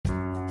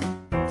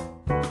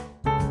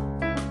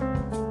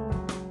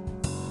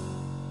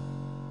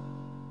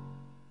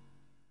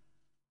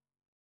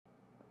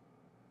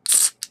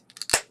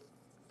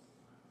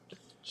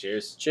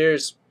Cheers.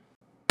 Cheers.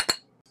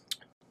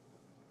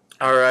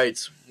 All right.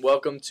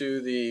 Welcome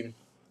to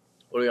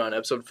what are we on,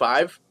 episode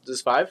 5? Is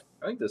this 5?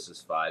 I think this is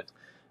 5.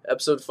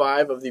 Episode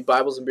 5 of the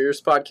Bibles and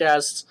Beers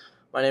podcast.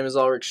 My name is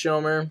Ulrich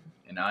Schomer.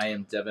 And I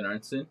am Devin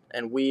Arnson.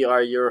 And we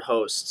are your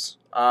hosts.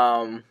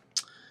 So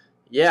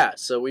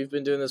we've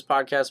been doing this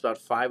podcast about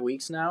 5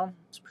 weeks now.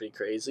 It's pretty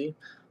crazy.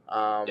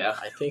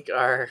 I think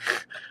our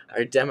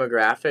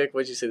demographic,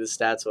 what'd you say the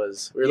stats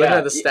was? We were looking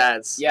at the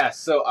stats. Yeah,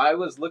 so I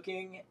was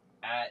looking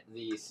at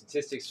the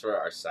statistics for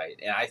our site,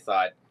 and I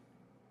thought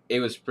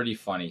it was pretty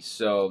funny.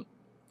 So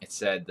it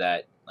said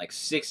that like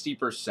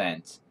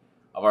 60%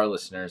 of our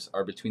listeners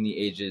are between the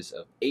ages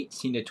of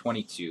 18 to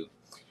 22,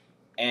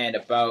 and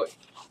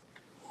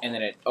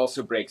then it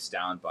also breaks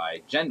down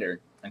by gender,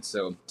 and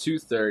so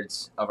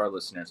 2/3 of our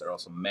listeners are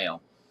also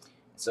male.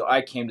 So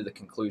I came to the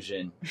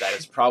conclusion that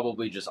it's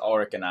probably just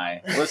Ulrich and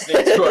I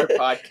listening to our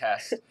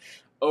podcast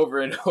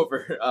over and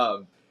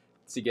over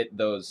to get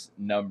those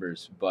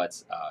numbers.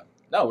 But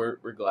no,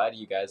 we're glad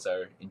you guys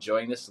are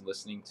enjoying this and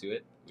listening to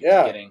it.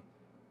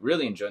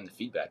 Really enjoying the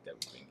feedback that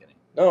we've been getting.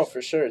 No,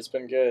 for sure. It's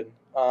been good.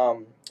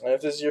 And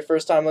if this is your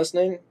first time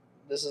listening,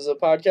 this is a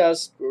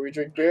podcast where we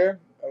drink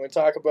beer and we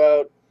talk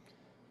about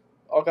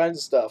all kinds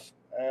of stuff.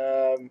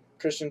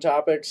 Christian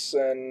topics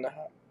and,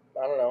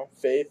 I don't know,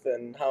 faith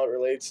and how it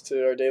relates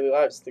to our daily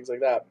lives, things like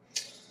that.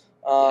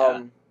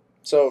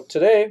 So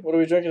today, what are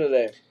we drinking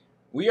today?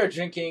 We are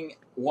drinking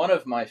one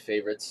of my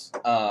favorites.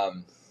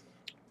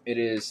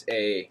 It's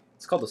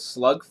called the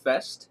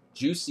Slugfest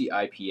Juicy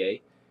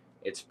IPA.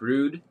 It's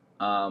brewed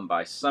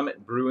by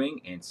Summit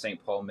Brewing in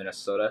St. Paul,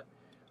 Minnesota.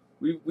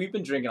 We've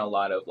been drinking a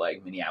lot of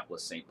like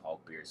Minneapolis St.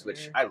 Paul beers,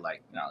 which I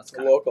like. No, it's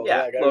kind local.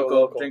 Of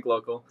local. Drink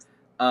local.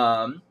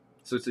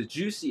 So it's a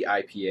juicy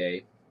IPA.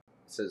 It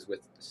says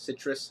with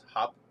citrus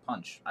hop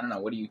punch. I don't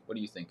know. What do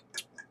you think?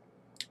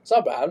 It's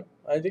not bad.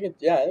 I think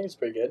it's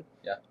pretty good.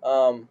 Yeah. I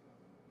don't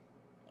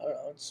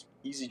know. It's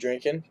easy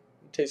drinking.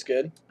 It tastes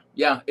good.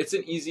 Yeah, it's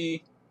an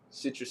easy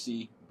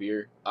citrusy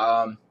beer.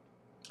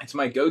 It's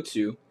my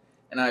go-to,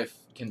 and I've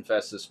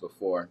confessed this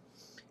before,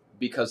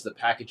 because the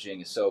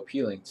packaging is so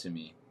appealing to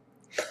me.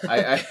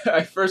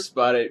 I first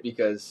bought it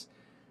because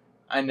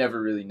I never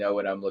really know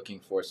what I'm looking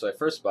for, so I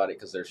first bought it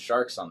because there's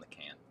sharks on the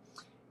can,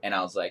 and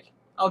I was like,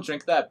 I'll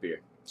drink that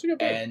beer. It's a good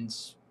beer. And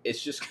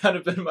it's just kind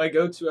of been my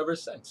go-to ever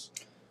since.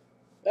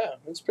 Yeah,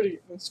 it's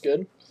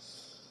good.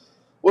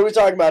 What are we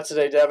talking about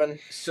today, Devin?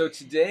 So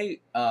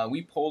today,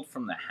 we pulled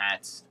from the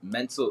hat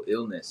mental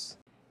illness.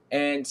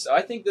 And so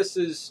I think this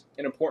is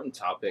an important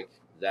topic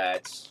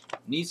that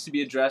needs to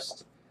be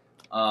addressed.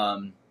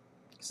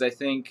 Because I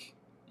think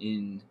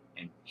in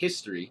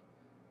history,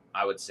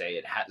 I would say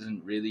it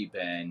hasn't really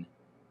been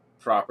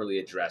properly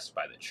addressed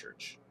by the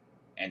church.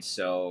 And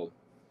so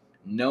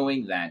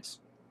knowing that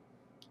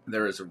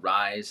there is a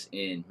rise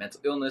in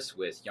mental illness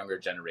with younger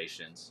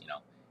generations,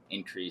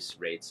 increased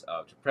rates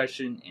of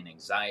depression and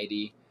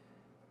anxiety,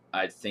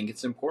 I think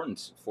it's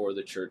important for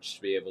the church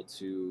to be able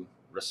to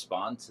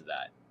respond to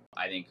that.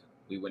 I think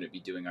we wouldn't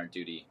be doing our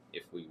duty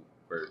if we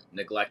were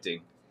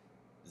neglecting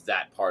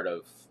that part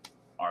of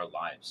our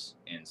lives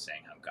and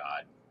saying how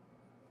God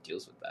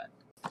deals with that.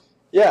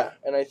 Yeah,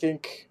 and I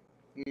think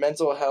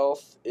mental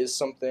health is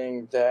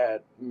something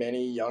that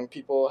many young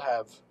people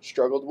have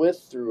struggled with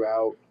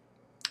throughout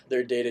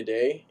their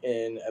day-to-day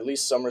in at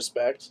least some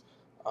respect,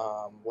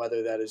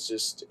 whether that is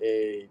just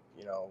a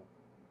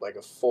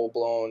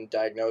full-blown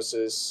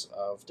diagnosis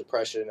of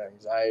depression,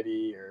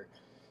 anxiety, or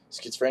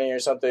schizophrenia or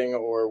something,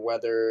 or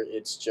whether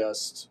it's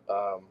just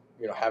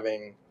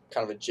having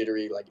kind of a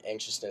jittery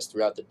anxiousness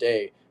throughout the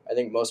day. I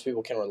think most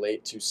people can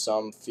relate to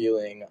some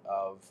feeling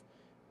of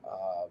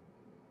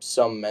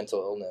some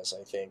mental illness,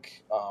 I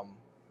think, on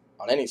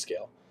any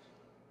scale.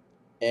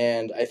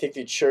 And I think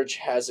the church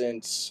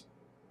hasn't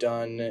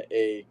done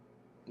a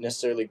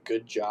necessarily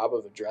good job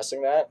of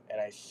addressing that, and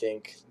I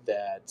think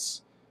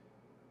that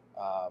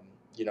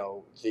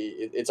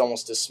it's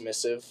almost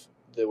dismissive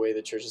the way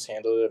the church has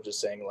handled it, of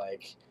just saying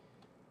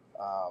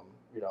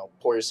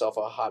pour yourself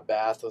a hot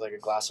bath with a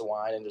glass of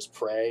wine and just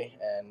pray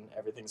and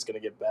everything's going to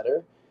get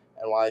better.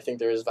 And while I think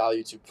there is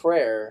value to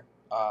prayer,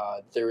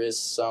 there is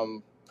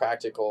some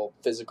practical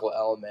physical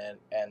element,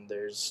 and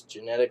there's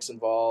genetics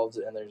involved,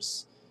 and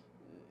there's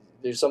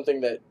something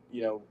that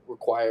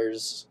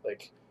requires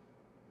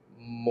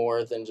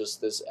more than just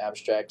this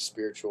abstract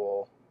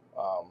spiritual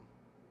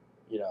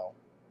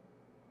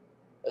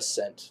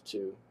assent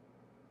to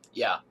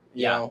you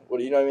know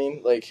what I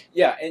mean,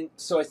 and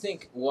so I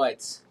think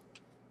what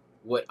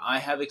I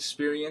have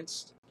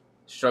experienced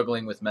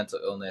struggling with mental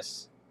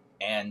illness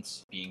and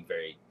being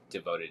very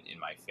devoted in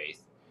my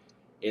faith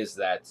is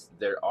that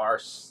there are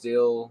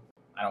still,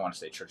 I don't want to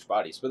say church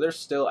bodies, but there's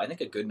still, I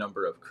think, a good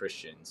number of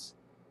Christians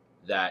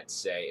that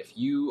say if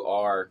you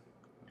are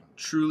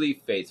truly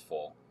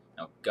faithful,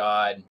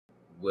 God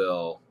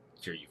will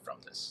cure you from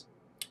this.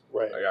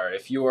 Right. Or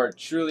if you are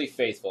truly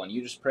faithful and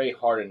you just pray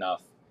hard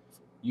enough,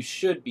 you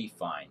should be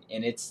fine.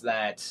 And it's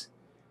that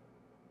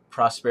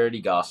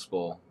prosperity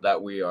gospel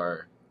that we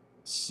are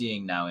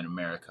seeing now in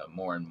America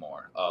more and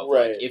more of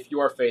Right. like, if you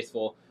are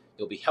faithful,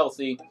 you'll be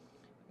healthy,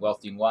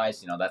 wealthy, and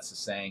wise. That's the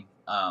saying.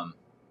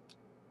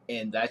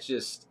 And that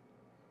just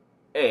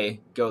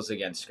goes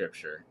against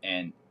Scripture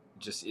and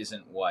just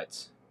isn't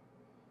what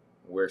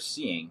we're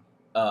seeing.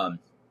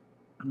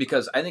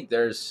 Because I think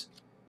there's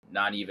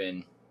not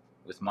even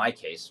with my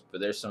case, but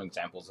there's some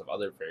examples of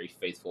other very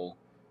faithful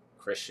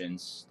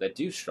Christians that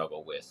do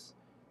struggle with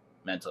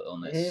mental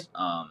illness.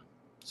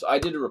 So I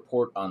did a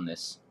report on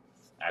this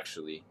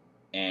actually,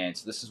 and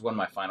so this is one of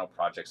my final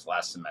projects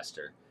last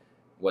semester,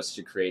 was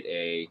to create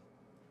a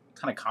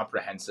kind of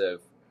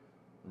comprehensive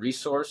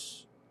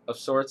resource of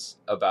sorts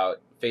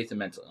about faith and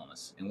mental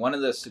illness. And one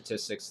of the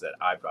statistics that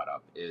I brought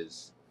up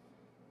is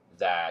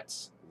that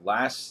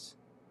last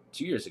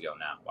 2 years ago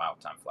now, wow,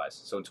 time flies.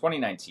 So in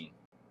 2019,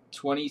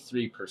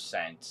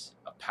 23%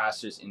 of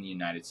pastors in the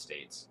United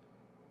States,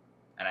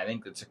 and I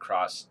think that's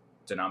across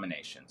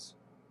denominations,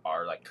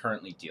 are like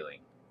currently dealing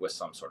with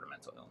some sort of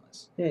mental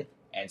illness.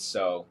 And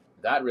so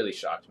that really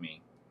shocked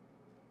me,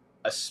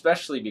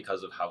 especially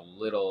because of how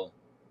little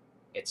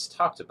it's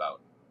talked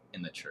about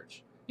in the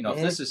church. If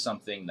this is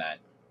something that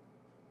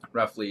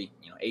roughly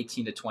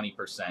 18 to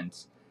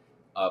 20%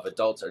 of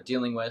adults are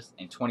dealing with,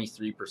 and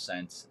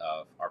 23%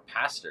 of our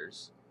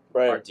pastors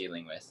are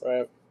dealing with,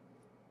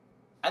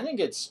 I think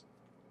it's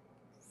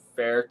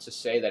fair to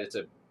say that it's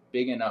a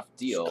big enough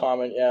deal. It's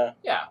common,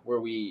 yeah, where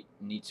we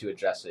need to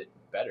address it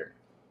better.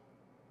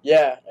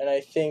 Yeah, and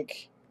I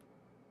think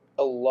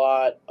a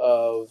lot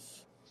of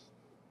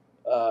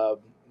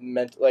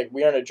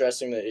we aren't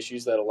addressing the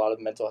issues that a lot of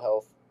mental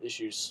health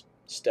issues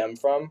stem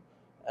from.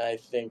 And I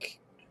think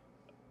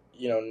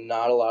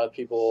not a lot of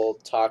people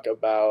talk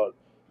about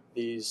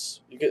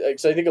these,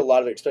 because I think a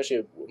lot of it,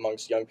 especially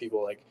amongst young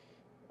people, like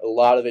a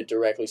lot of it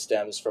directly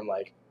stems from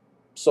like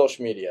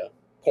social media,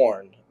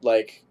 porn,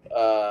 like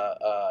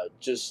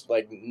just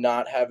like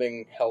not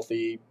having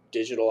healthy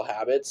digital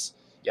habits.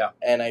 Yeah.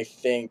 And I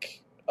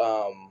think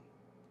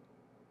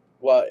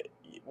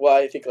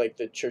I think like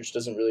the church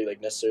doesn't really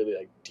like necessarily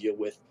like deal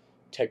with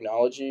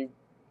technology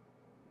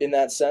in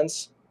that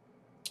sense,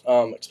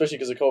 especially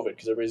because of COVID,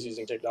 because everybody's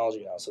using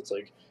technology now. So it's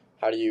like,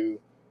 how do you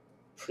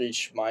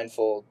preach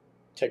mindful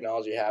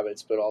technology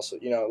habits, but also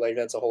like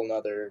that's a whole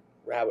nother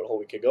rabbit hole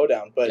we could go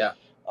down. But yeah.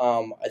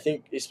 I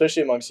think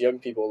especially amongst young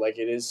people, like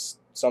it is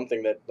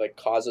something that like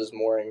causes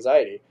more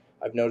anxiety.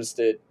 I've noticed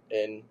it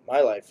in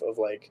my life of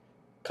like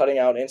cutting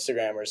out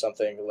Instagram or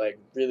something, like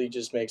really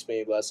just makes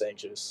me less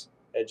anxious,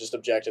 and just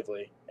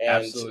objectively.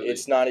 And Absolutely.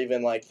 It's not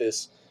even like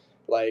this,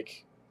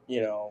 like,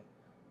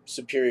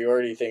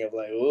 superiority thing of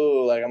like,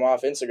 ooh, like I'm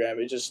off Instagram.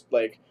 It just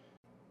like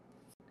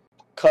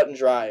cut and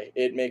dry.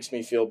 It makes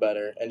me feel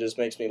better and just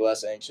makes me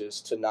less anxious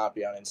to not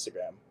be on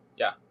Instagram.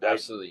 Yeah,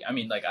 absolutely. I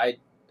mean, like I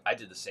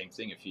did the same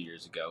thing a few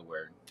years ago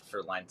where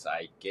for Lent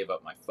I gave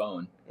up my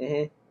phone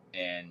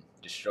and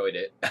destroyed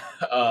it,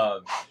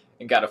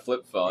 and got a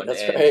flip phone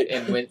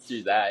and went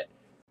through that.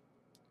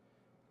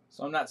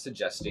 So I'm not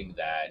suggesting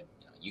that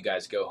you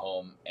guys go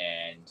home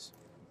and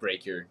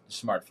break your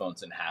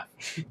smartphones in half,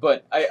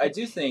 but I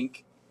do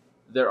think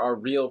there are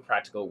real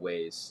practical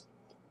ways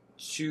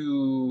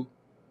to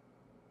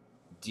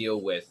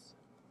deal with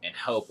and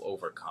help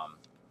overcome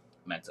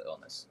mental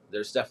illness.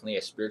 There's definitely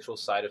a spiritual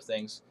side of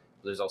things,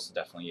 but there's also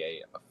definitely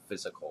a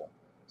physical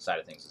side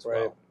of things as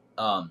well.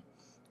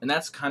 And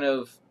that's kind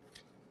of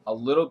a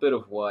little bit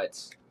of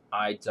what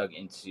I dug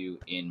into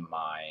in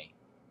my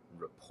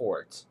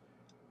report,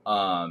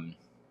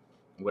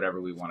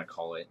 whatever we want to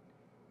call it.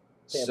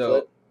 Pamphlet.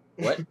 So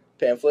what?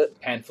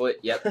 Pamphlet.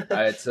 Yep.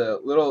 It's a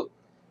little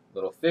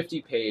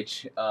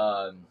 50-page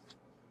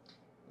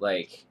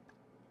like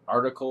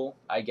article,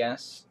 I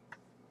guess,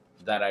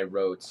 that I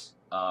wrote,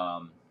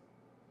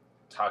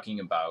 talking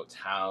about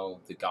how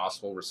the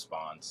gospel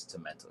responds to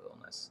mental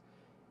illness.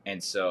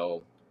 And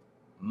so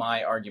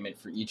my argument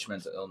for each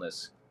mental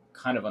illness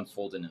kind of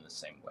unfolded in the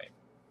same way,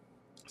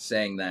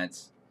 saying that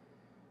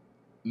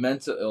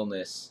mental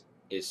illness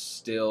is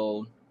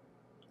still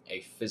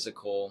a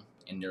physical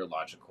and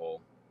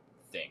neurological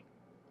thing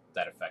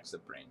that affects the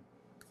brain.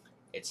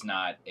 It's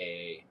not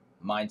a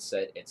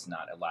mindset, it's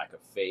not a lack of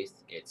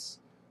faith, it's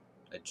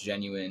a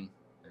genuine,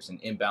 there's an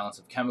imbalance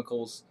of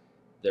chemicals,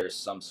 there's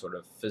some sort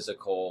of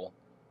physical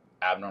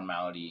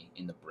abnormality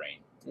in the brain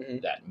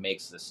that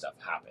makes this stuff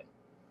happen.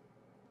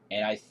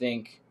 And I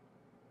think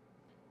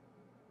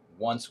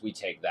once we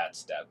take that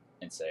step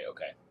and say,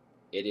 okay,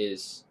 it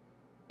is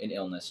an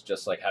illness,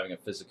 just like having a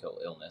physical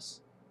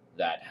illness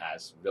that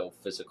has real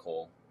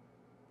physical,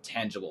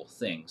 tangible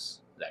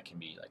things that can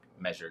be like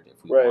measured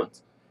if we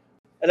want.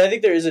 And I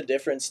think there is a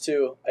difference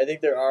too. I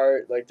think there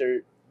are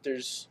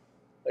there's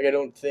like, I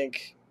don't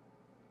think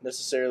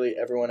necessarily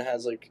everyone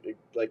has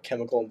like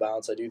chemical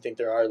imbalance. I do think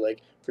there are,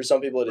 like, for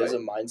some people it is a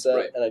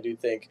mindset, and I do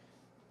think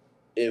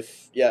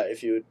if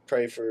you would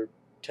pray for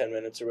 10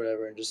 minutes or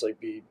whatever and just like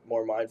be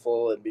more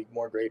mindful and be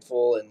more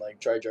grateful and like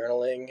try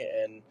journaling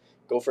and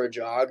go for a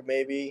jog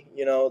maybe,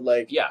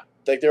 like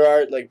there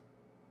are like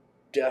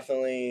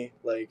definitely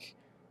like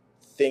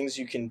things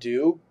you can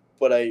do,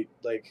 but I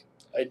like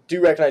I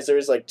do recognize there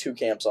is like two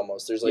camps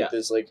almost. There's like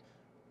this like,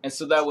 and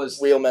so that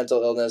was real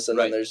mental illness, and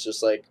right. then there's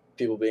just like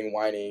people being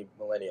whiny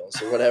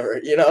millennials or whatever,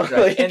 you know.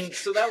 Right. And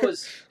so that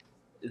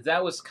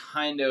was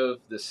kind of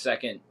the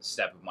second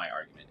step of my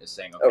argument, is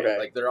saying okay.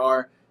 Like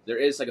there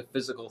is like a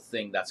physical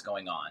thing that's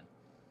going on,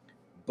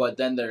 but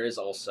then there is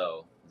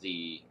also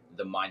the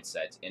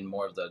mindset and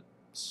more of the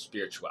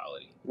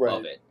spirituality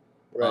of it.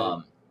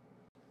 Right.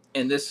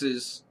 And this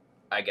is,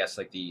 I guess,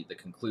 like the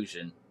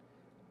conclusion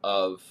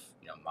of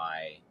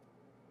my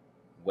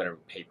whatever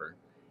paper,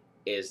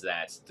 is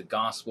that the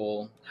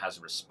gospel has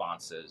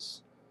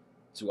responses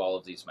to all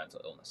of these mental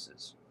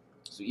illnesses.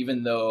 So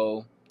even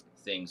though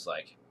things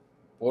like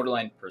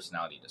borderline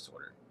personality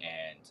disorder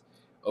and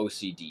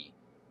OCD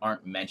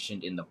aren't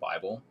mentioned in the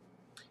Bible,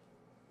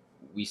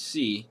 we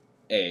see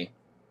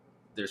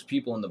there's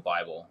people in the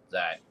Bible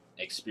that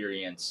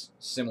experience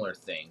similar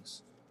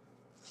things,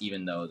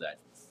 even though that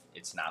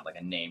it's not like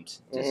a named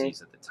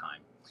disease at the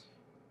time.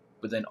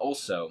 But then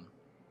also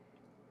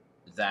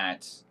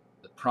that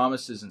the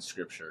promises in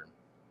Scripture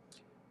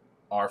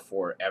are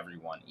for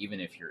everyone, even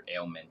if your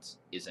ailment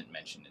isn't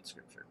mentioned in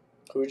Scripture.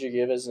 Who would you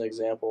give as an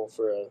example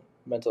for a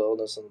mental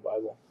illness in the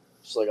Bible?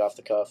 Just like off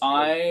the cuff,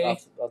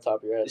 off the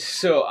top of your head.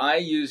 So I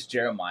use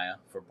Jeremiah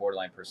for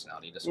borderline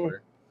personality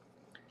disorder.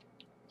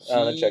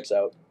 That checks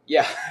out.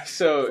 Yeah.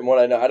 So from what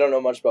I know, I don't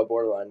know much about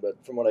borderline,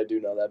 but from what I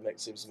do know,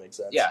 that seems to make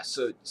sense. Yeah.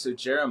 So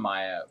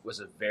Jeremiah was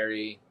a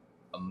very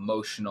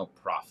emotional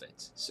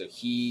prophet. So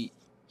he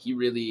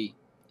really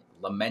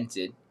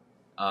lamented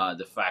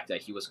the fact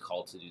that he was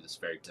called to do this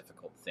very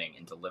difficult thing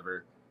and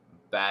deliver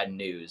bad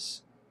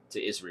news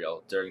to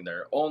Israel during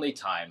their only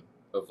time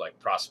of like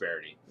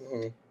prosperity.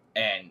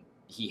 And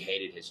he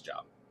hated his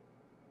job.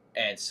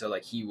 And so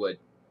like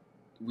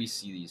we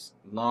see these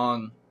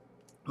long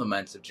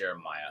laments of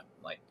Jeremiah,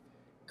 like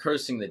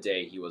cursing the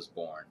day he was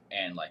born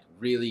and like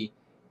really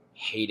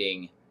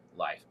hating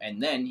life.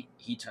 And then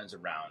he turns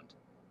around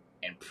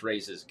and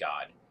praises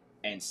God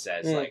and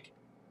says like,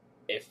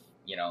 if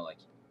like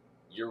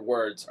your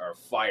words are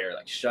fire,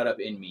 like shut up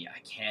in me, I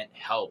can't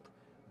help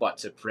but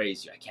to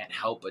praise you, I can't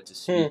help but to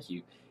speak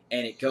you.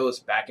 And it goes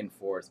back and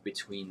forth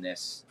between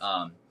this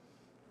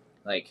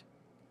like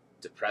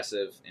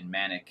depressive and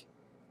manic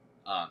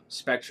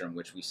spectrum,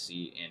 which we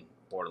see in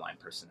borderline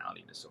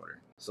personality disorder.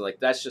 So like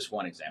that's just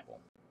one example.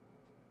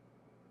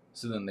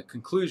 So then the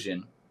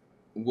conclusion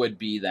would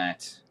be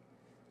that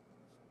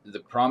the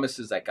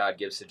promises that God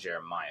gives to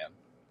Jeremiah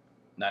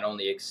not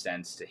only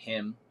extends to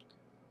him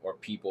or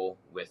people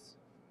with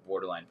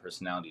borderline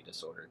personality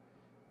disorder,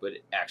 but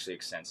it actually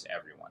extends to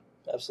everyone.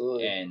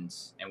 Absolutely. And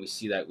we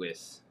see that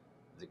with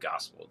the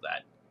gospel,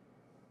 that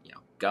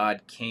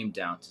God came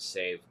down to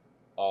save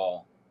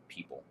all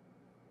people.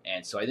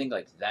 And so I think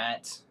like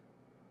that,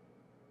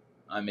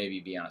 I maybe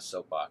be on a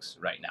soapbox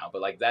right now,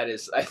 but like that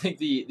is, I think,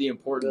 the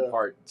important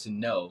part to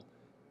know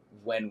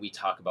when we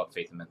talk about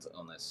faith and mental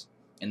illness.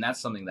 And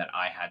that's something that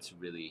I had to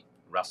really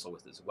wrestle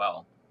with as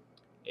well,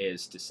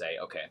 is to say,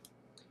 okay,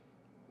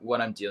 what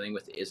I'm dealing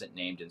with isn't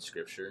named in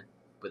Scripture,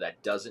 but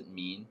that doesn't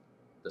mean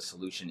the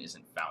solution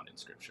isn't found in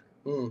Scripture.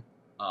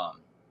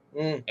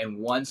 And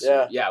once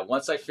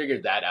I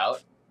figured that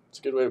out, it's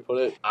a good way to put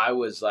it, I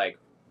was like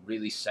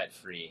really set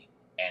free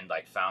and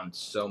like found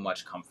so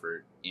much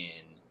comfort in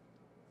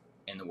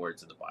the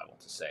words of the Bible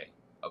to say,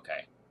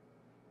 okay,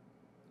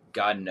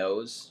 God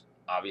knows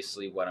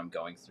obviously what I'm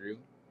going through,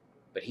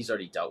 but he's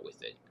already dealt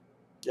with it.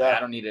 I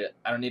don't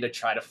need to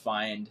try to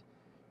find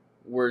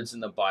words in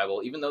the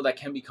Bible, even though that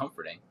can be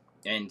comforting.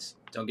 And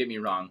don't get me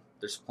wrong,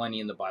 there's plenty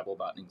in the Bible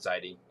about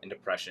anxiety and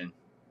depression,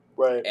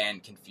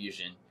 and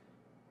confusion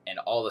and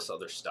all this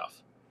other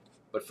stuff.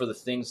 But for the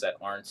things that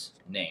aren't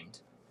named,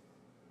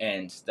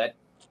 and that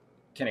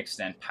can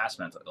extend past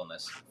mental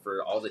illness,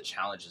 for all the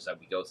challenges that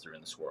we go through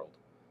in this world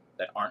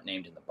that aren't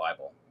named in the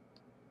Bible,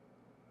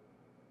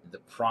 the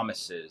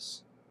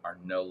promises are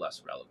no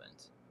less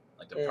relevant.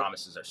 Like the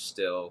promises are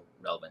still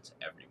relevant to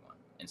everyone.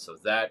 And so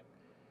that,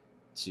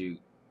 to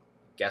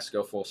guess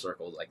go full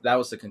circle, like that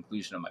was the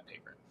conclusion of my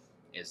paper,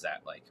 is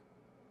that like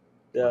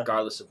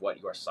regardless of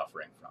what you are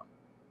suffering from,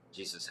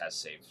 Jesus has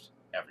saved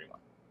everyone.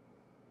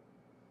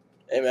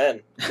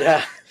 Amen.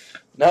 Yeah.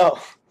 No,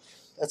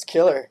 that's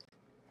killer.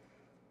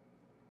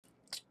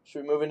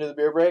 Should we move into the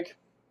beer break?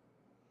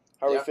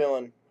 How are we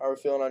feeling? How are we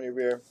feeling on your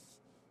beer?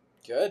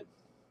 Good.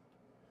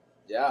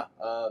 Yeah.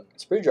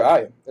 It's pretty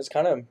dry. It's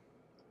kind of,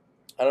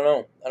 I don't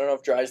know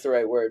if dry is the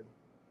right word,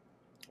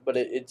 but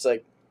it's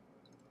like,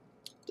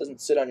 doesn't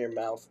sit on your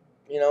mouth.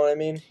 You know what I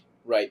mean?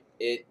 Right.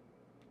 I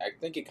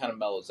think it kind of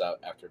mellows out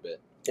after a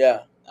bit.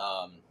 Yeah.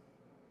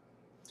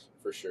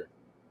 For sure.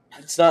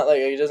 It's not like,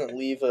 it doesn't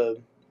leave a,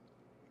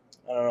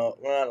 I don't know,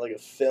 well, not like a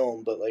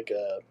film, but like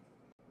a,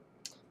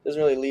 it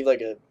doesn't really leave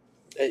like a,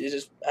 it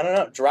just, I don't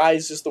know, dry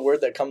is just the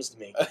word that comes to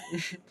me.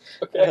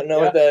 Okay. I don't know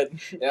what that,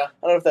 I don't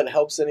know if that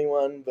helps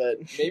anyone, but.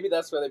 Maybe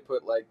that's why they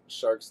put like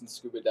sharks and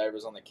scuba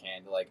divers on the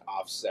can to like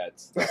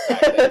offset the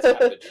fact that it's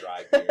kind of a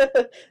dry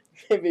beer.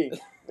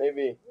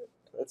 Maybe.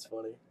 That's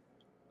funny.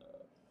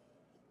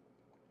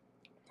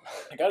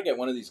 I gotta get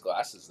one of these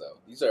glasses though.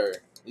 These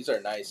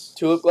are nice.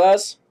 Tulip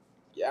glass.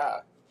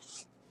 Yeah.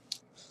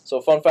 So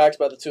fun fact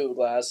about the tulip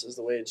glass is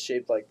the way it's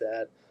shaped like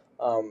that,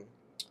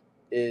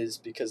 is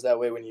because that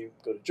way when you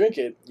go to drink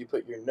it, you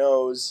put your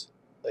nose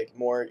like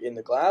more in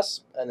the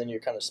glass, and then you're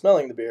kind of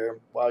smelling the beer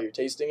while you're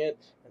tasting it,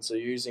 and so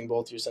you're using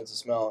both your sense of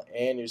smell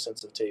and your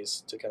sense of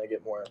taste to kind of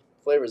get more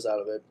flavors out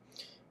of it,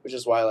 which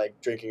is why like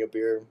drinking a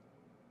beer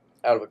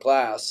out of a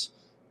glass,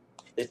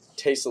 it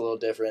tastes a little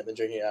different than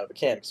drinking it out of a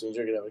can, because when you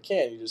drink it out of a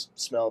can, you just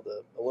smell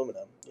the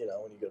aluminum, when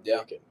you go to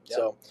drink it. Yeah.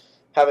 So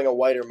having a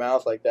wider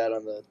mouth like that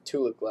on the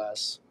tulip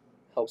glass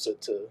helps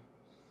it to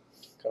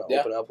kind of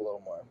open up a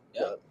little more.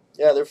 Yeah. But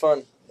yeah, they're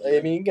fun.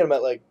 I mean, you can get them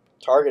at like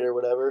Target or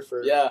whatever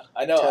for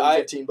I know.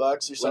 10, $15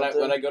 or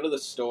something. When I go to the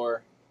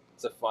store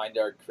to find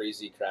our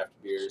crazy craft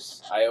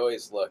beers, I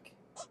always look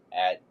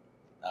at,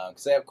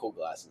 because they have cool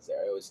glasses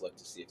there. I always look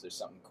to see if there's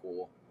something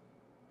cool.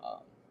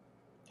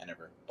 I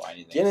never buy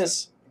anything.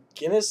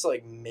 Guinness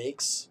like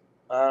makes,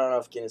 I don't know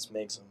if Guinness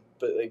makes them,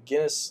 but like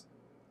Guinness,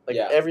 like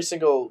every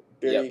single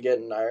beer you get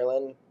in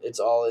Ireland, it's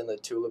all in the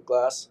tulip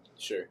glass.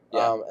 Sure.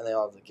 Yeah. And they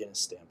all have the Guinness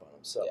stamp on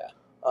them. So yeah.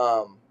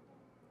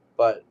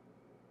 But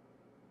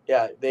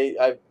yeah,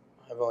 I've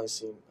only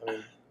seen. I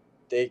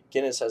mean,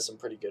 Guinness has some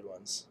pretty good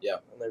ones. Yeah.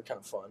 And they're kind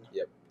of fun.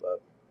 Yep.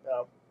 But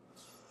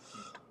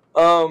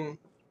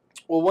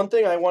well, one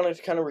thing I wanted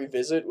to kind of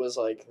revisit was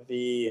like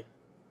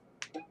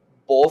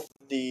both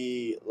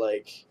the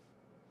like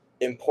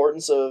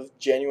importance of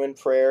genuine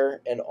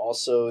prayer and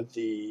also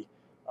the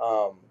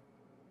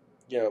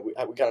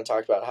we kind of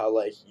talked about how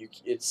like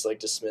it's like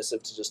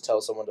dismissive to just tell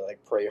someone to like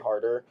pray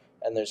harder,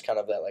 and there's kind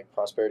of that like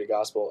prosperity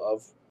gospel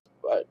of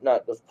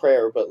not of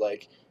prayer, but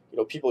like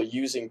people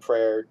using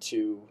prayer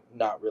to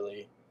not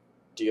really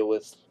deal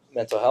with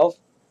mental health,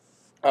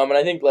 and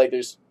I think like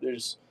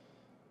there's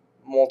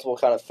multiple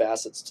kind of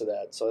facets to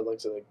that, so I'd like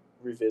to like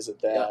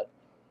revisit that.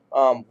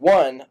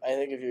 One, I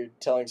think if you're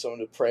telling someone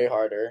to pray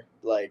harder,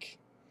 like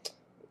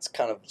it's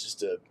kind of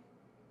just a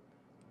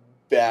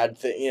bad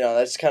thing,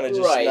 that's kind of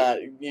just not,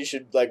 you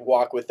should like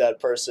walk with that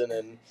person,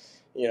 and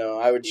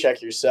I would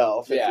check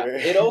yourself. Yeah.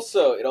 It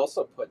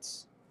also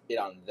puts it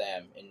on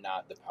them and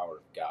not the power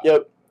of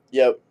God.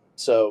 Yep.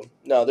 So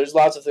no, there's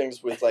lots of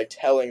things with like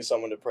telling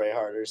someone to pray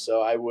harder,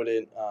 so I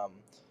wouldn't I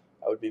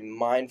would be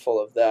mindful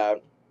of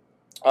that.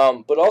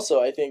 But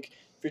also I think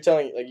if you're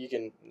telling, like, you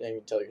can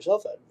tell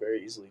yourself that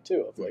very easily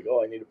too, of like,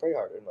 I need to pray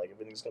harder, and like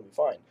everything's gonna be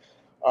fine.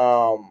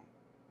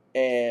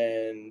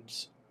 And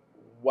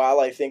while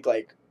I think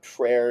like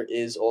prayer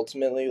is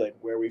ultimately like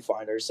where we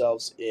find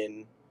ourselves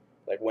in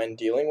like when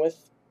dealing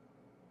with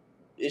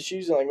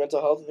issues and like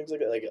mental health and things like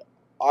that, like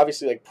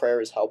obviously like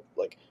prayer is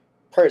helpful,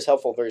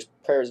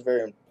 prayer is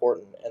very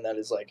important, and that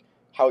is like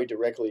how we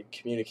directly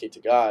communicate to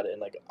God,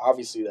 and like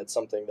obviously that's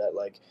something that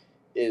like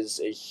is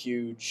a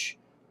huge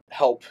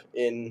help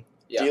in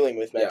dealing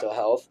with mental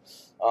health,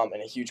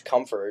 and a huge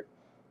comfort.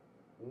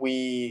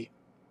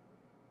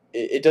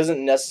 It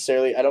doesn't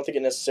necessarily, I don't think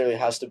it necessarily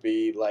has to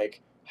be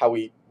like how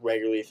we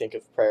regularly think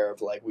of prayer,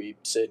 of like we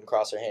sit and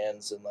cross our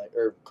hands and like,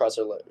 or close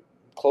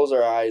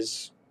our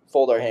eyes,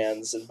 fold our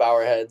hands and bow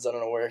our heads. I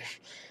don't know where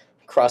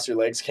cross your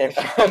legs came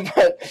from,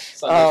 but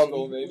Sunday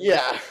school, maybe.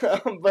 Yeah.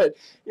 But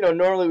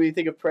normally we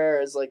think of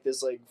prayer as like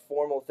this like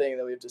formal thing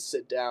that we have to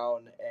sit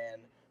down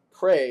and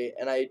pray,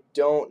 and I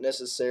don't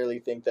necessarily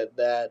think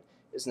that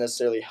is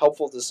necessarily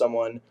helpful to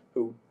someone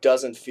who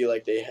doesn't feel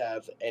like they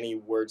have any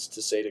words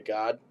to say to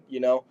God,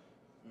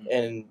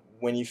 and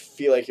when you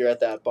feel like you're at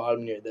that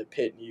bottom near the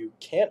pit and you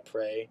can't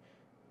pray,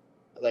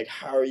 like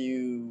how do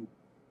you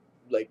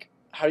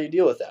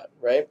deal with that,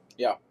 right?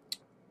 Yeah.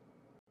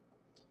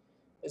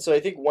 And so I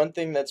think one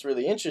thing that's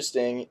really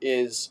interesting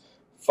is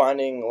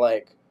finding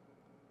like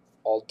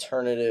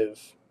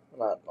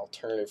not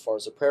alternative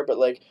forms of prayer, but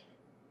like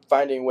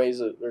finding ways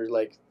of, or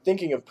like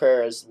thinking of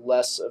prayer as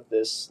less of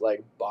this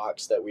like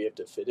box that we have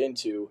to fit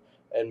into,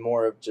 and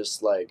more of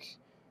just like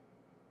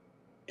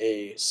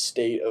a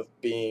state of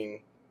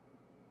being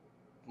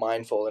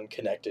mindful and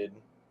connected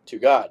to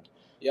God.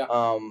 Yeah.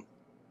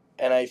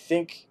 And I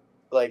think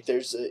like I'll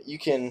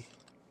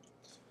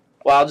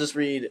just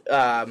read.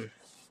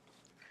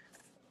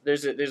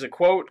 There's a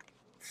quote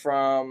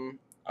from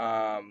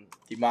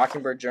the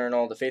Mockingbird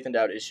Journal, the Faith and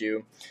Doubt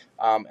issue,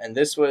 and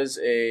this was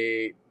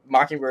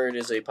Mockingbird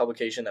is a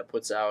publication that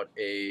puts out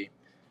a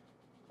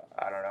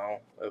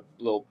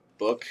little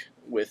book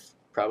with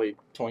probably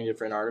 20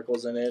 different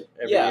articles in it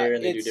every year,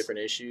 and they do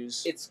different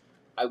issues.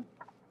 I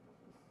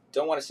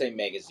don't want to say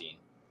magazine,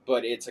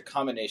 but it's a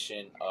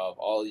combination of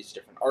all these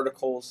different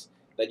articles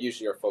that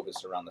usually are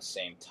focused around the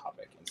same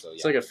topic. And so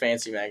it's like a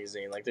fancy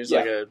magazine. Like there's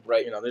like a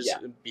there's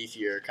a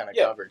beefier kind of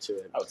cover to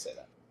it. I would say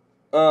that.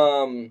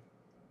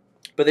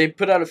 But they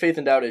put out a Faith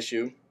and Doubt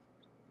issue.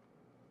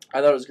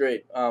 I thought it was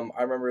great.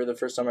 I remember the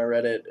first time I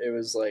read it, it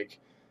was like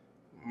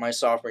my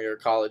sophomore year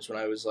of college, when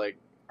I was like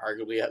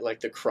arguably at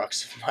like the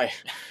crux of my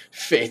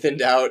faith and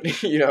doubt,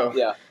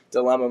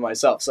 dilemma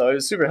myself. So it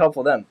was super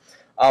helpful then.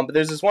 But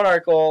there's this one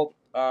article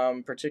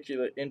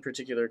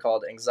particular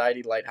called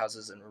Anxiety,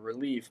 Lighthouses, and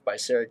Relief by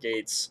Sarah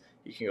Gates.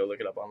 You can go look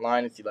it up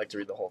online if you'd like to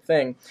read the whole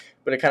thing.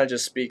 But it kind of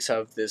just speaks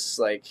of this,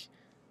 like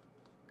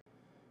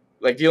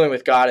dealing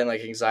with God and,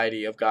 like,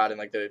 anxiety of God and,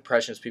 like, the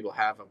impressions people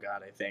have of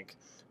God, I think.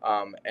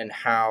 And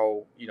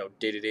how,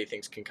 day-to-day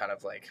things can kind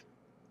of, like,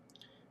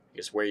 I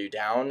guess, wear you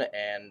down.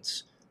 And,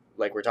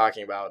 like we're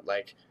talking about,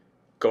 like,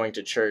 going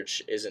to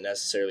church isn't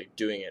necessarily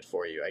doing it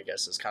for you, I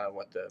guess, is kind of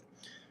what the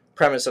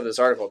premise of this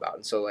article about.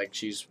 And so, like,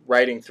 she's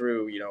writing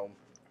through,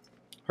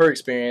 her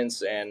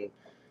experience and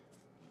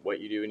what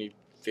you do when you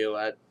feel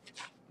that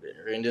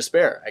you're in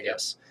despair, I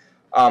guess.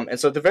 And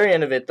so at the very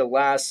end of it, the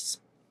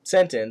last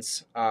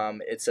sentence,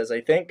 it says,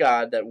 "I thank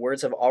God that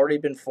words have already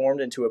been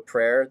formed into a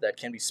prayer that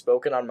can be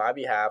spoken on my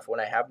behalf when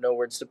I have no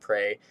words to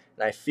pray,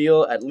 and I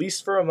feel, at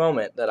least for a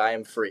moment, that I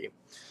am free."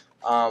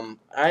 I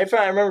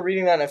remember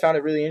reading that and I found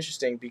it really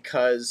interesting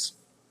because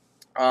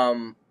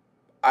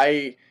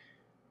I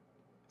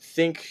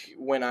think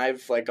when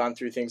I've, like, gone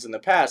through things in the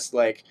past,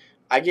 like,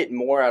 I get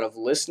more out of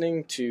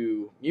listening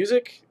to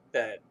music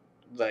that,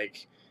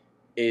 like,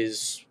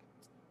 is,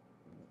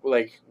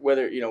 like,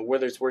 whether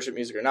it's worship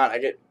music or not, I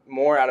get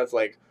more out of,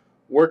 like,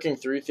 working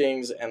through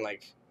things and,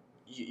 like,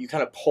 you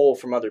kind of pull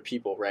from other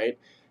people, right?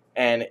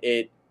 And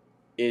it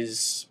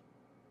is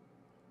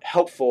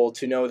helpful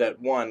to know that,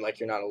 one, like,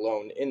 you're not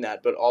alone in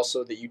that, but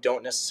also that you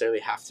don't necessarily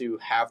have to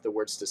have the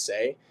words to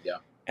say. Yeah.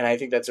 And I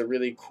think that's a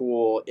really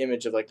cool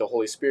image of, like, the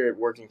Holy Spirit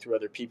working through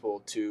other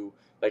people to,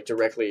 like,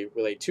 directly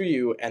relate to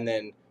you, and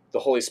then the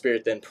Holy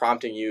Spirit then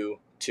prompting you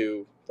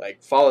to,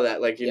 like, follow that,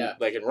 like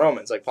in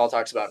Romans, like Paul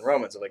talks about in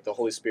Romans, of, like, the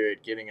Holy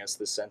Spirit giving us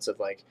this sense of,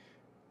 like,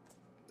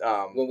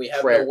 when we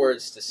have prayer. No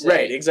words to say.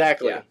 Right,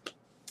 exactly. Yeah.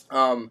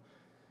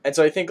 And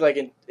so I think, like,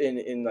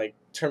 in like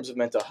terms of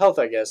mental health,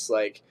 I guess,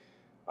 like,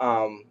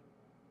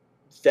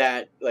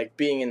 that, like,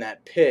 being in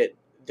that pit,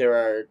 there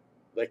are,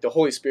 like, the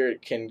Holy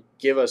Spirit can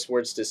give us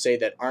words to say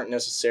that aren't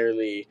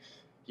necessarily,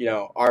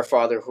 "Our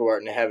Father who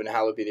art in heaven,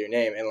 hallowed be your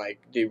name," and, like,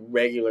 the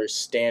regular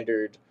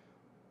standard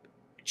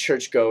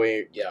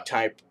church-going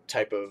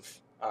type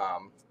of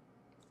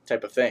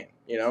thing,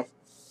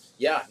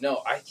 Yeah,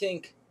 no, I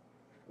think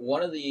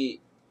one of the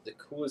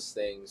coolest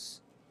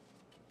things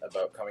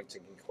about coming to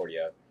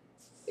Concordia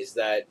is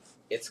that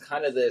it's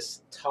kind of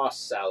this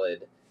tossed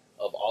salad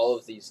of all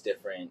of these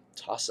different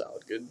toss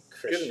salad. Good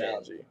Christian,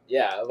 analogy.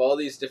 Yeah, of all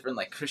these different,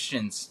 like,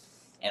 Christians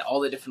and all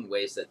the different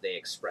ways that they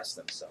express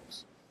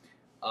themselves.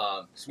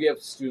 So we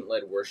have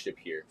student-led worship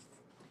here,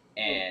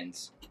 and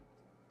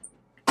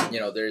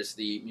there's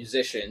the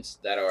musicians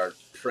that are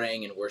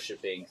praying and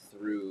worshiping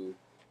through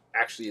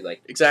actually,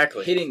 like,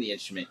 exactly hitting the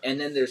instrument, and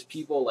then there's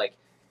people like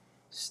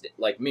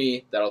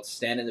me that'll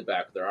stand in the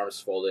back with their arms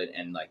folded,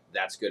 and, like,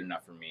 that's good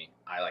enough for me.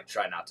 I, like,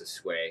 try not to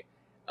sway.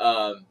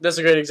 That's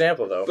a great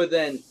example, though. But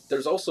then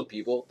there's also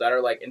people that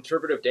are, like,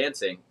 interpretive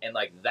dancing, and,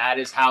 like, that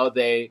is how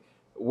they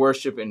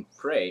worship and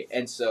pray.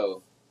 And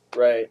so,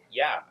 right,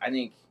 yeah, I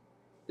think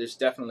there's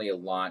definitely a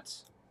lot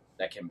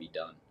that can be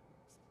done.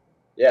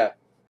 Yeah,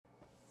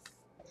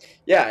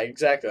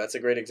 exactly. That's a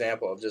great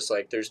example of just,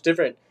 like, there's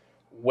different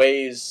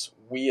ways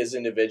we as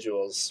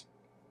individuals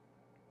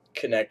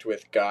connect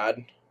with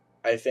God,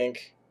 I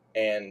think,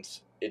 and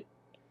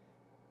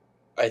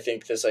I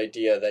think this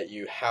idea that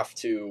you have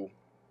to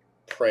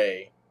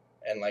pray,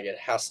 and, like, it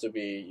has to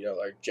be,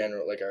 our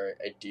general, like, our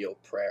ideal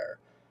prayer,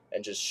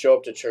 and just show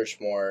up to church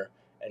more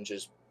and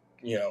just,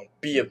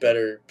 be a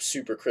better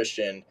super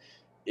Christian,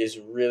 is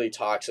really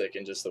toxic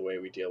in just the way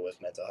we deal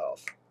with mental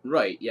health.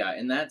 Right, yeah,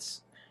 and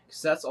that's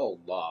all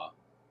law,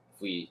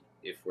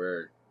 if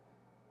we're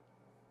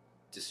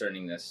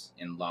discerning this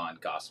in law and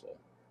gospel,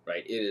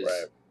 right? It is,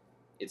 right.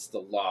 It's the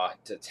law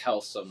to tell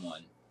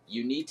someone,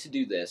 you need to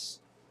do this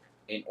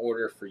in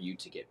order for you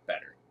to get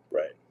better.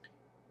 Right.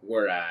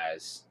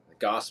 Whereas the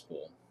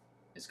gospel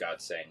is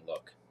God saying,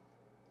 look,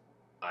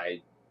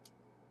 I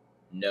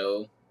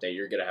know that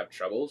you're going to have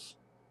troubles,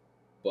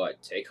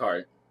 but take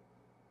heart,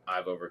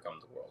 I've overcome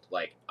the world.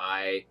 Like,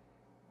 I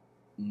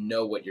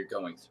know what you're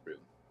going through.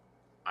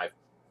 I've,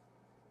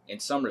 in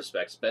some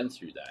respects, been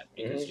through that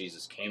because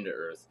Jesus came to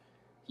earth.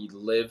 He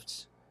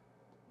lived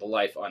the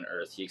life on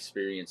earth. He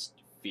experienced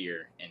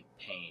fear and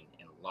pain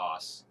and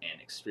loss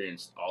and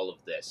experienced all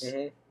of this.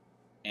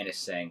 And is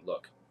saying,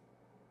 look,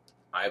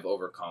 I've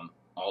overcome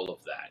all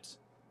of that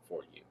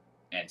for you.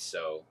 And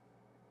so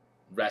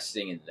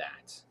resting in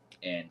that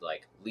and,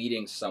 like,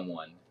 leading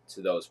someone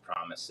to those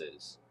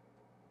promises,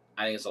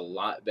 I think it's a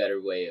lot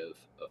better way of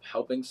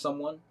helping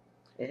someone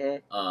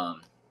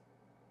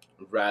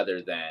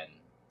rather than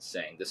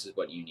saying this is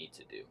what you need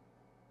to do.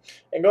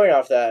 And going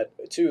off that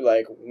too,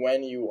 like,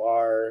 when you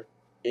are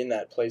in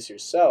that place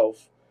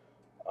yourself,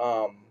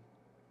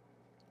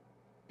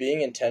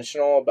 being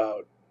intentional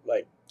about,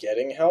 like,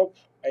 getting help,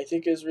 I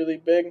think, is really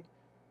big,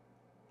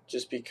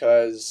 just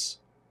because,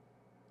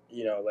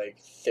 like,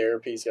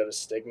 therapy's got a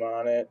stigma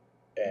on it,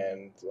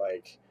 and,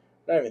 like,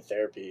 not even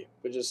therapy,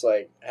 but just,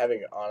 like,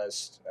 having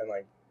honest and,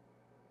 like,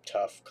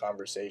 tough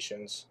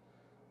conversations.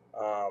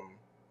 I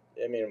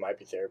mean, it might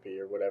be therapy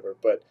or whatever,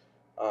 but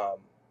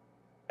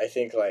I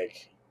think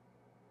like,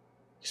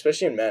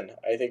 especially in men,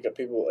 I think that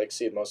people like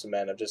see it most in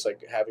men of just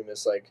like having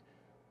this like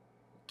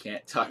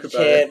Can't talk you about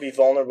can't it. be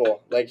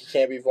vulnerable. Like you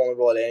can't be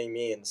vulnerable at any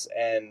means,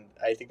 and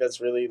I think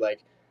that's really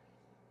like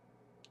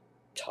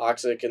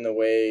toxic in the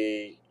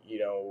way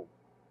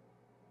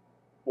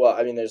Well,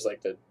 I mean, there's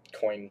like the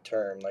coined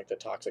term like the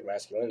toxic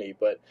masculinity,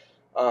 but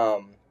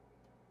um,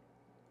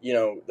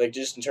 like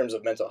just in terms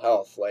of mental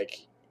health,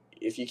 like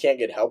if you can't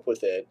get help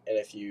with it, and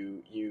if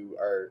you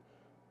are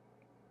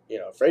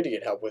afraid to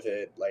get help with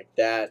it, like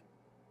that,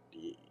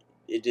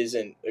 it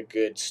isn't a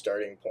good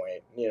starting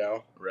point.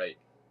 Right.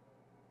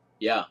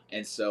 Yeah,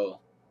 and so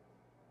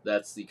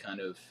that's the kind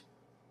of,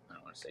 I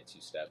don't want to say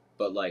two-step,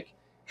 but like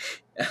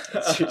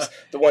It's just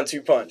the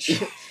 1-2 punch.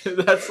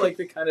 that's like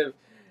the kind of,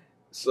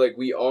 so like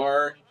we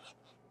are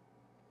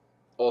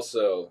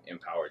also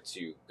empowered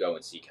to go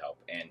and seek help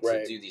and to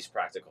Right. do these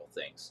practical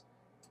things,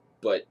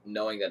 but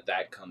knowing that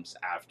that comes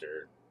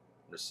after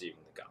receiving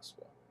the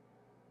gospel.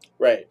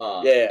 Right.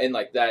 Yeah. And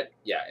like that,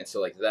 yeah, and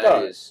so like that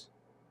No. is,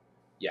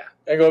 yeah.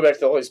 And going back to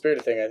the Holy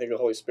Spirit thing, I think the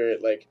Holy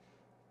Spirit like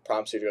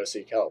prompts you to go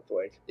seek help.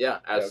 Like, Yeah,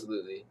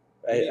 absolutely.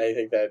 I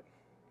think that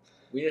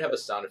We need to have a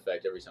sound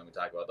effect every time we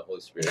talk about the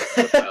Holy Spirit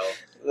lapel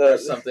or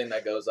something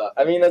that goes off.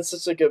 I mean, that's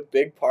such like a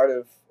big part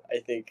of I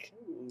think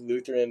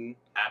Lutheran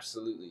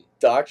Absolutely.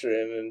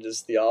 doctrine and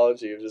just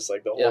theology of just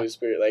like the Yeah. Holy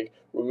Spirit, like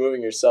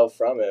removing yourself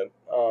from it.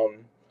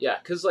 Yeah,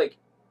 because like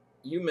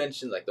you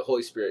mentioned, like the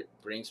Holy Spirit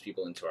brings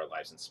people into our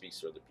lives and speaks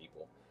to other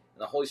people,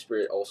 and the Holy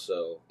Spirit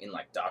also in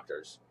like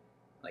doctors,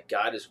 like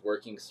God is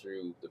working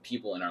through the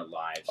people in our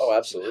lives Oh, to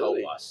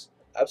absolutely. help us,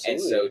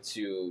 Absolutely. and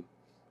so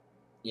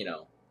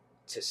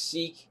to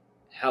seek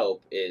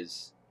help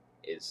is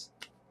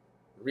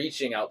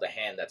reaching out the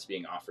hand that's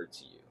being offered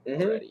to you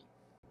Mhm. already.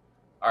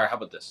 All right, how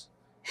about this?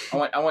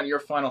 I want your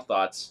final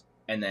thoughts,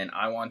 and then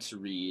I want to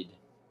read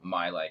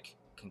my like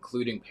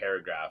concluding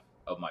paragraph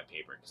of my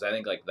paper because I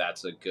think like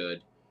that's a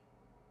good,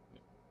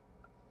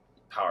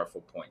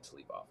 powerful point to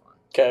leave off on.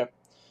 Okay.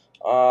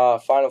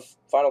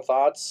 Final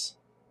thoughts.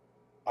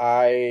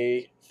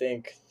 I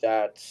think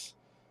that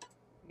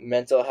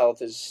mental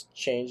health is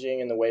changing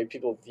in the way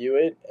people view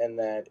it, and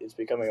that it's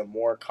becoming a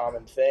more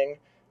common thing.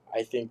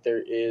 I think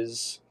there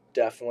is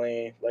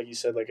definitely, like you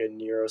said, like a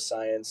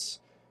neuroscience,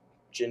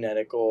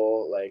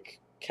 genetical, like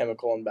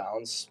chemical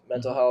imbalance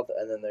mental Mhm. health,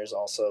 and then there's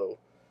also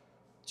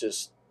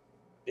just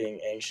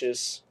being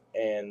anxious,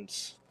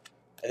 and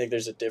I think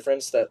there's a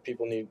difference that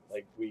people need,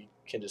 like we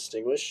can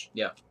distinguish.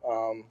 Yeah.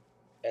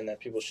 And that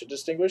people should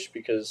distinguish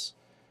because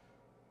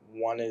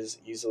one is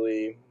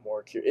easily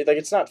more like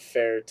it's not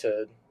fair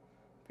to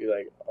be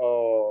like,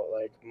 oh,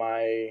 like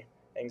my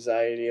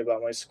anxiety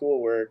about my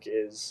schoolwork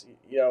is,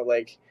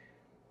 like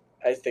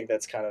I think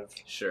that's kind of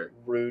Sure.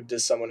 rude to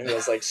someone who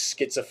has like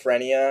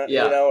schizophrenia,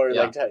 Yeah, or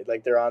yeah.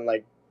 like they're on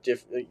like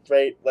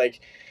right,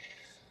 like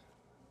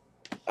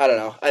I don't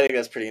know. I think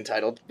that's pretty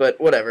entitled, but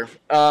whatever.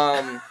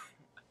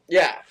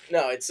 Yeah,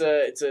 no, it's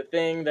a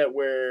thing that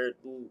we're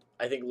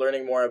I think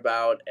learning more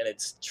about, and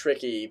it's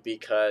tricky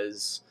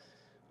because,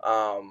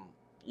 um,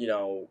 you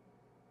know,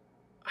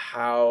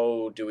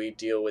 how do we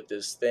deal with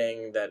this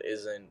thing that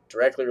isn't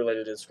directly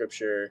related to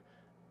scripture,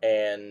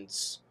 and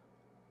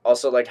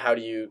also like how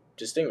do you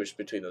distinguish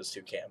between those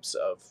two camps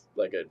of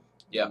like a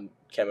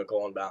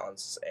chemical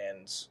imbalance,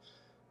 and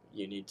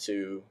you need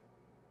to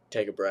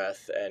take a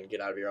breath and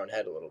get out of your own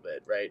head a little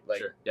bit, right? Like,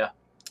 Sure. Yeah.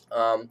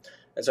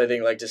 And so I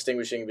think like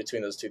distinguishing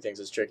between those two things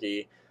is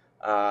tricky,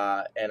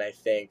 and I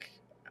think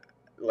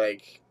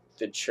like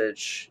the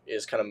church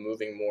is kind of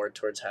moving more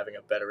towards having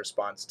a better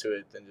response to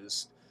it than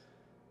just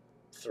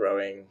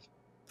throwing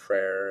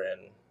prayer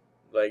and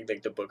like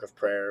the book of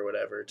prayer or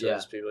whatever to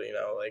those people,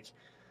 like,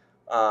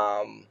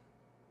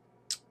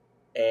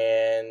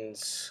 and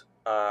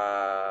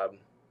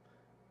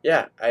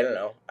yeah, I don't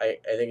know. I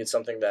think it's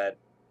something that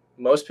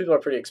most people are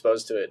pretty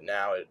exposed to it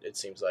now. It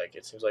seems like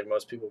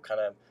most people kind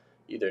of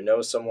either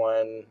know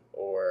someone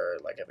or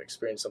like have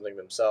experienced something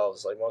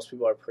themselves. Like most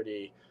people are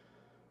pretty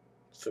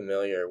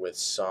familiar with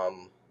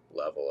some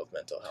level of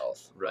mental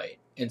health. Right.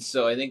 And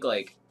so I think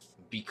like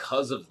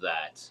because of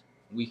that,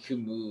 we could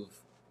move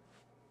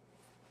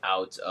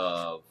out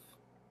of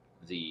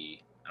the,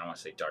 I don't want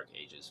to say dark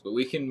ages, but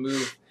we can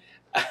move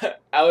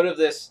out of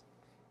this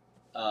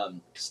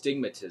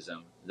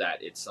stigmatism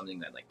that it's something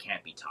that like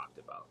can't be talked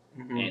about.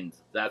 Mm-hmm. And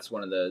that's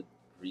one of the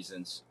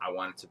reasons I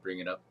wanted to bring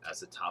it up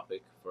as a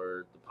topic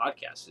for the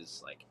podcast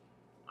is like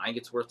I think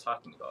it's worth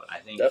talking about. I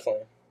think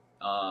definitely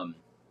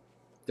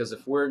because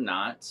if we're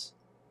not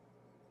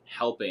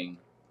helping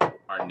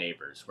our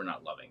neighbors, we're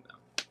not loving them.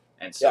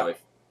 And so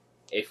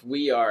if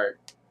we are,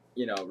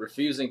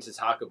 refusing to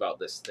talk about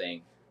this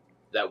thing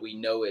that we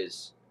know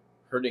is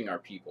hurting our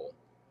people,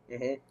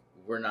 mm-hmm.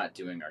 we're not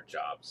doing our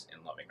jobs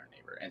in loving our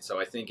neighbor. And so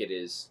I think it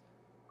is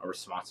a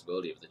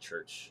responsibility of the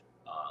church,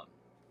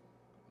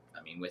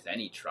 with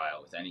any trial,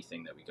 with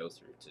anything that we go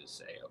through, to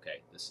say,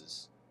 okay, this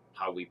is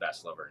how we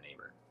best love our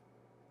neighbor.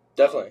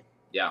 Definitely.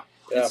 Yeah.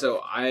 And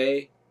so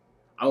I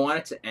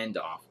wanted to end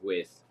off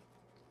with,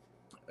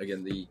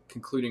 again, the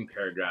concluding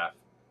paragraph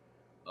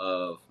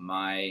of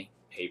my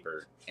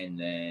paper, and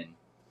then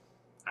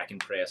I can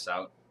pray us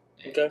out,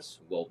 and Okay.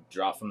 we'll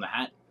draw from the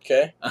hat.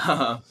 Okay.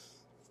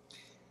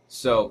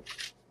 So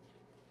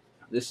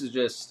this is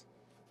just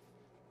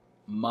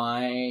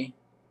my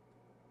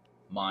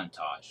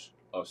montage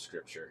of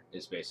scripture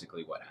is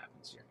basically what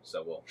happens here.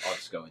 So I'll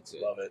just go into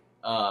it. Love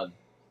it.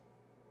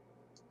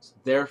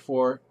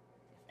 Therefore, if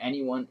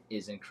anyone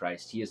is in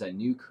Christ, he is a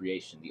new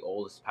creation. The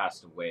old has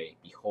passed away.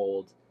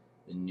 Behold,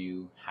 the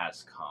new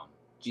has come.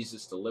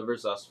 Jesus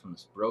delivers us from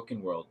this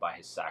broken world by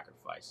his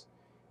sacrifice.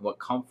 And what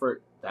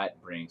comfort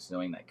that brings,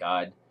 knowing that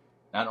God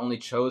not only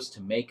chose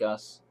to make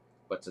us,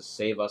 but to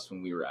save us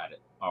when we were at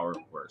our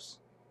worst.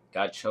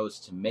 God chose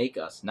to make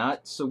us,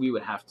 not so we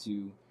would have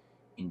to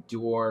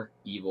endure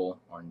evil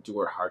or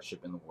endure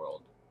hardship in the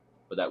world,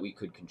 but that we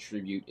could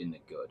contribute in the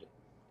good.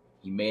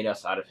 He made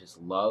us out of his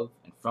love,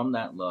 and from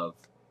that love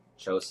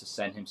chose to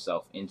send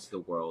himself into the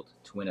world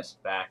to win us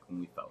back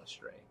when we fell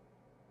astray.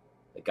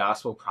 The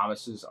gospel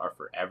promises are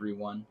for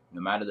everyone,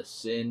 no matter the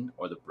sin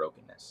or the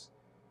brokenness,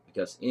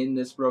 because in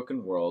this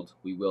broken world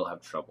we will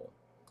have trouble.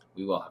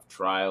 We will have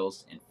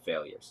trials and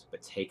failures,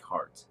 but take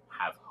heart,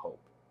 have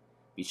hope.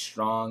 Be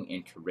strong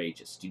and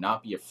courageous. Do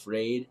not be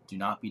afraid, do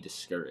not be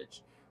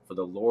discouraged, for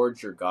the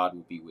Lord your God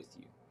will be with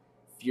you.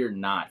 Fear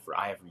not, for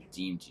I have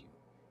redeemed you.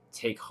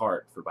 Take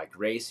heart, for by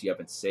grace you have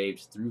been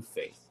saved through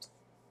faith.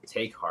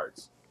 Take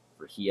heart,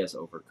 for he has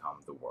overcome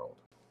the world.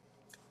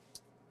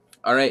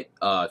 All right,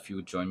 if you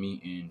would join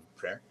me in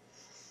prayer.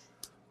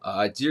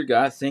 Dear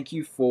God, thank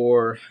you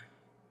for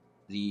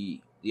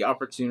the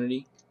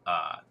opportunity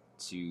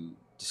to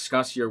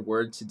discuss your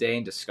word today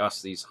and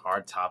discuss these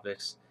hard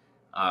topics.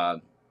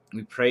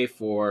 We pray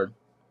for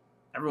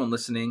everyone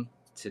listening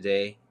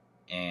today,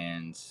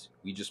 and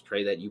we just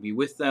pray that you be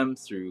with them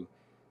through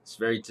this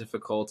very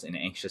difficult and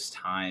anxious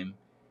time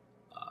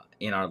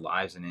in our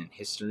lives and in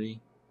history.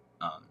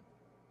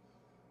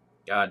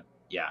 God,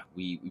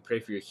 we pray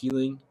for your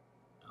healing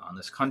on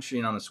this country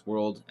and on this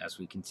world as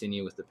we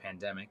continue with the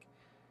pandemic,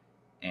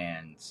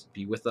 and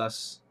be with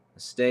us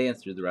this day and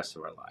through the rest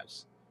of our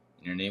lives.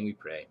 In your name we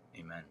pray.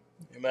 Amen.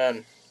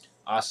 Amen.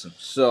 Awesome.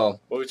 So,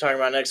 what are we talking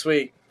about next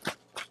week?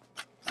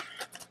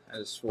 That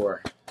is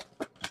for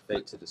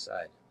fate to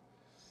decide.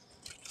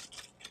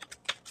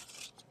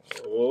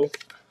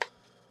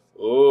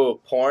 Ooh,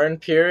 porn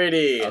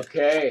purity.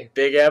 Okay.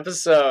 Big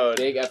episode.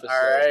 Big episode.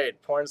 All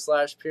right,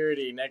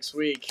 porn/purity next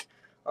week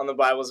on the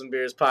Bibles and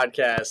Beers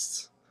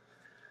podcast.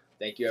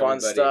 Thank you, Fun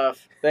everybody.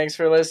 stuff. Thanks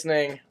for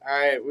listening. All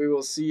right, we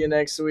will see you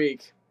next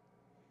week.